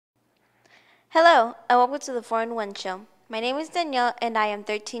Hello, and welcome to the 4-in-1 Show. My name is Danielle, and I am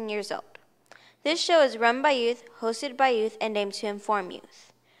 13 years old. This show is run by youth, hosted by youth, and aimed to inform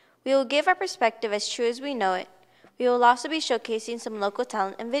youth. We will give our perspective as true as we know it. We will also be showcasing some local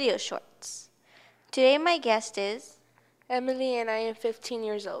talent and video shorts. Today, my guest is Emily, and I am 15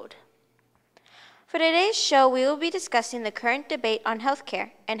 years old. For today's show, we will be discussing the current debate on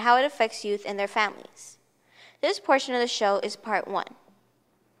healthcare and how it affects youth and their families. This portion of the show is part 1.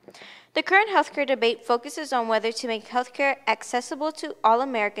 The current healthcare debate focuses on whether to make healthcare accessible to all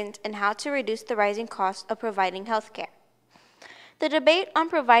Americans and how to reduce the rising cost of providing healthcare. The debate on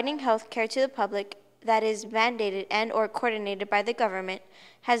providing healthcare to the public that is mandated and or coordinated by the government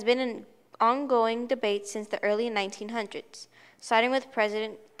has been an ongoing debate since the early 1900s, starting with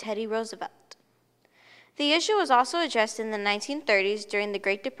President Teddy Roosevelt. The issue was also addressed in the 1930s during the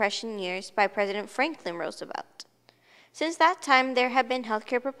Great Depression years by President Franklin Roosevelt. Since that time, there have been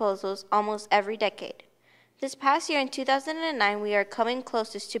healthcare proposals almost every decade. This past year, in 2009, we are coming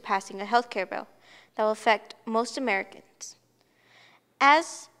closest to passing a healthcare bill that will affect most Americans.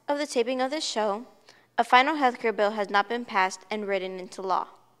 As of the taping of this show, a final healthcare bill has not been passed and written into law.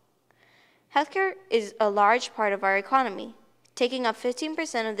 Healthcare is a large part of our economy, taking up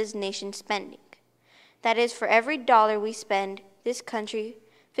 15% of this nation's spending. That is, for every dollar we spend, this country,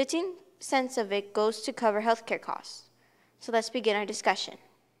 15 cents of it goes to cover healthcare costs. So let's begin our discussion.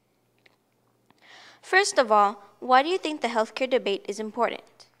 First of all, why do you think the healthcare debate is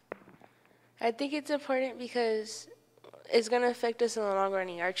important? I think it's important because it's going to affect us in the long run.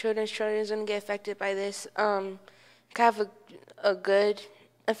 Our children's children is going to get affected by this. Can have a good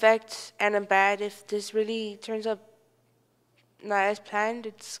effect and a bad. If this really turns up not as planned,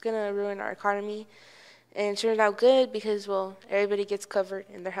 it's going to ruin our economy. And it turns out good because, well, everybody gets covered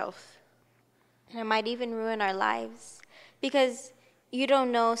in their health. And it might even ruin our lives. Because you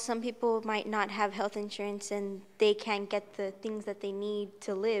don't know, some people might not have health insurance and they can't get the things that they need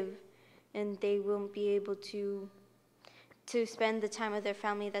to live, and they won't be able to spend the time with their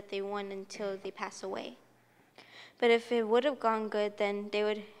family that they want until they pass away. But if it would have gone good, then they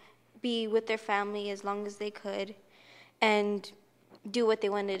would be with their family as long as they could and do what they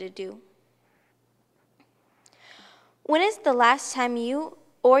wanted to do. When is the last time you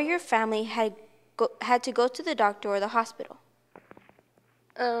or your family had to go to the doctor or the hospital?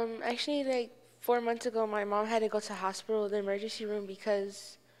 Actually, like 4 months ago, my mom had to go to the hospital, the emergency room,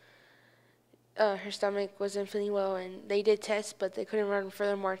 because her stomach wasn't feeling well, and they did tests, but they couldn't run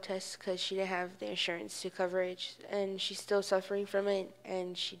further more tests because she didn't have the insurance to coverage, and she's still suffering from it,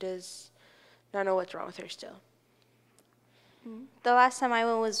 and she does not know what's wrong with her still. The last time I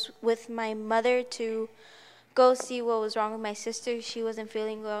went was with my mother to go see what was wrong with my sister. She wasn't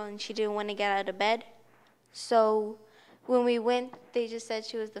feeling well and she didn't want to get out of bed. So when we went, they just said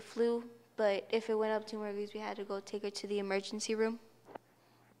she was the flu, but if it went up 2 more weeks, we had to go take her to the emergency room.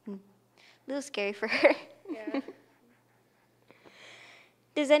 A little scary for her. Yeah.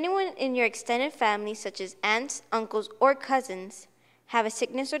 Does anyone in your extended family, such as aunts, uncles, or cousins, have a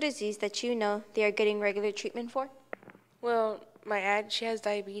sickness or disease that you know they are getting regular treatment for? Well, my aunt, she has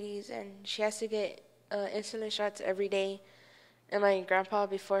diabetes, and she has to get insulin shots every day. And my grandpa,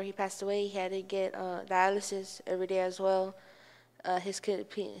 before he passed away, he had to get dialysis every day as well. His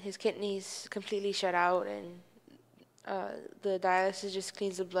kidneys completely shut out, and the dialysis just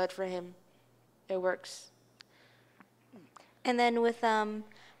cleans the blood for him. It works. And then with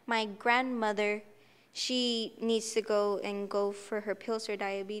my grandmother, she needs to go for her pills for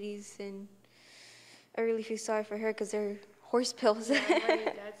diabetes, and I really feel sorry for her because they're horse pills. Yeah,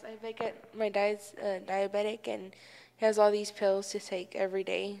 my dad's diabetic, and he has all these pills to take every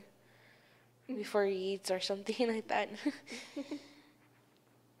day before he eats or something like that.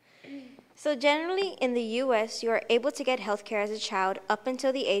 So generally in the U.S., you are able to get health care as a child up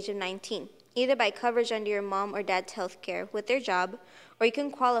until the age of 19, either by coverage under your mom or dad's health care with their job, or you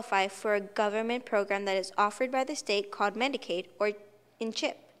can qualify for a government program that is offered by the state called Medicaid or in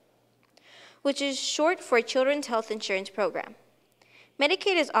CHIP, which is short for Children's Health Insurance Program.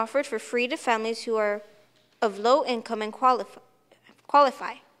 Medicaid is offered for free to families who are of low income and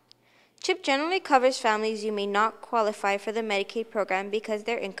qualify. CHIP generally covers families who may not qualify for the Medicaid program because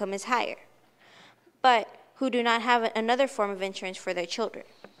their income is higher, but who do not have another form of insurance for their children.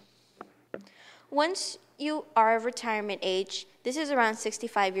 Once you are of retirement age, this is around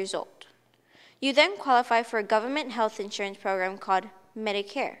 65 years old. You then qualify for a government health insurance program called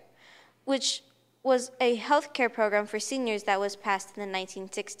Medicare, which was a health care program for seniors that was passed in the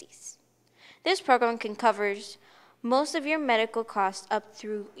 1960s. This program can cover most of your medical costs up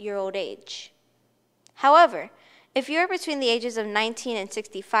through your old age. However, If you are between the ages of 19 and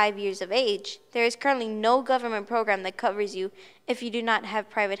 65 years of age, there is currently no government program that covers you if you do not have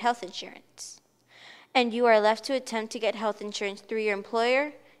private health insurance. And you are left to attempt to get health insurance through your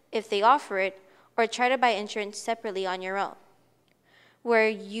employer, if they offer it, or try to buy insurance separately on your own. Were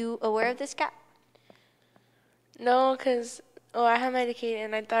you aware of this gap? No, because I have Medicaid,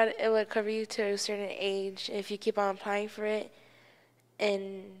 and I thought it would cover you to a certain age if you keep on applying for it.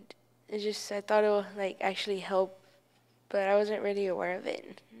 And I thought it would like actually help, but I wasn't really aware of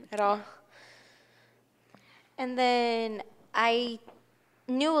it at all. And then I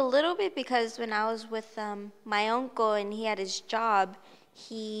knew a little bit because when I was with my uncle and he had his job,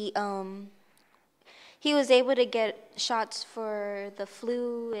 he was able to get shots for the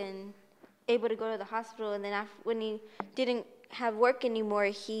flu and able to go to the hospital. And then when he didn't have work anymore,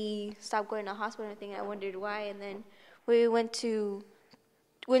 he stopped going to the hospital and everything. I wondered why. And then we went to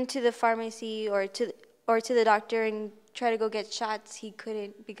the pharmacy or to the doctor and tried to go get shots. He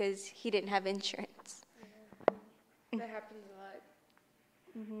couldn't because he didn't have insurance. That happens a lot.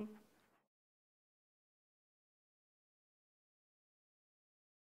 Mm-hmm.